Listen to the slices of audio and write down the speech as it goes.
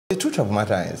truth of the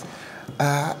matter is,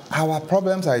 our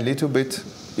problems are a little bit,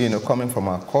 coming from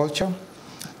our culture.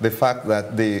 The fact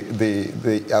that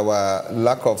our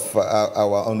lack of,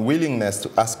 our unwillingness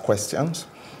to ask questions,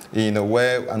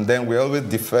 and then we always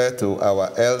defer to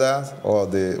our elders or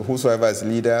whosoever is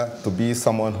leader to be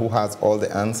someone who has all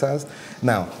the answers.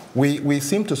 Now, we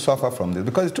seem to suffer from this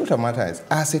because the truth of the matter is,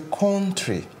 as a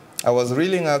country, I was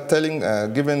reading,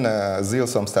 giving Zeal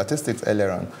some statistics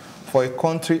earlier on, for a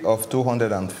country of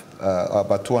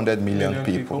about 200 million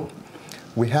people.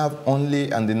 We have only,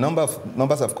 and the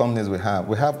numbers of companies we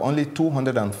have only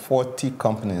 240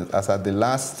 companies as at the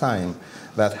last time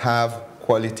that have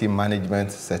quality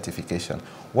management certification.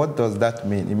 What does that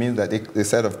mean? It means that a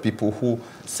set of people who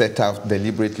set out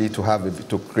deliberately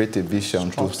to create a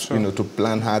vision, to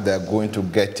plan how they're going to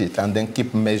get it, and then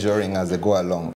keep measuring as they go along.